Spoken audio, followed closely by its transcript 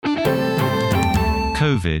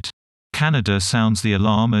COVID. Canada sounds the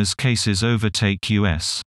alarm as cases overtake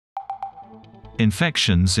US.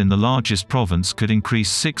 Infections in the largest province could increase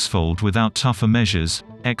sixfold without tougher measures,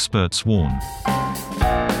 experts warn.